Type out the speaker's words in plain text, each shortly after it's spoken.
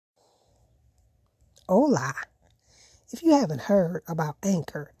Hola! If you haven't heard about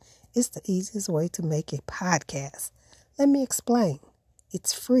Anchor, it's the easiest way to make a podcast. Let me explain.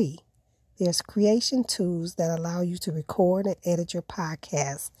 It's free. There's creation tools that allow you to record and edit your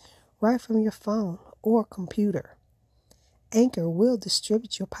podcast right from your phone or computer. Anchor will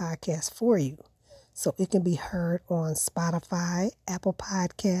distribute your podcast for you, so it can be heard on Spotify, Apple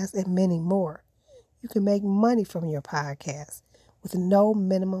Podcasts, and many more. You can make money from your podcast with no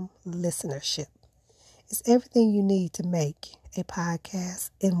minimum listenership. It's everything you need to make a podcast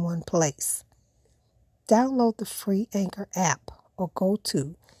in one place. Download the free Anchor app or go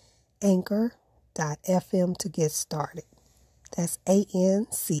to anchor.fm to get started. That's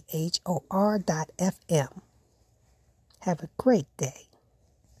ANCHOR.FM. Have a great day.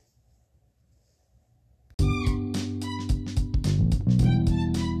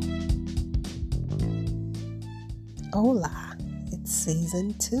 Hola, it's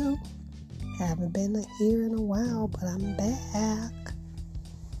season 2. Haven't been here in a while, but I'm back.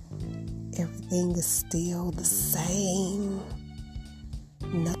 Everything is still the same.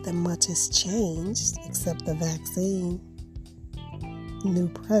 Nothing much has changed except the vaccine. New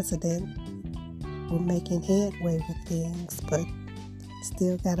president. We're making headway with things, but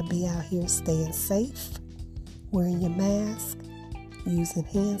still got to be out here staying safe, wearing your mask, using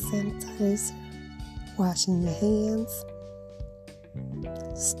hand sanitizer, washing your hands,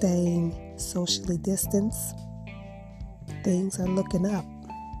 staying socially distanced. Things are looking up,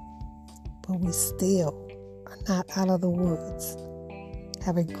 but we still are not out of the woods.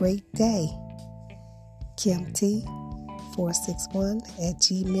 Have a great day. KimT461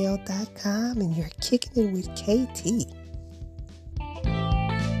 @gmail.com, and you're kicking it with KT.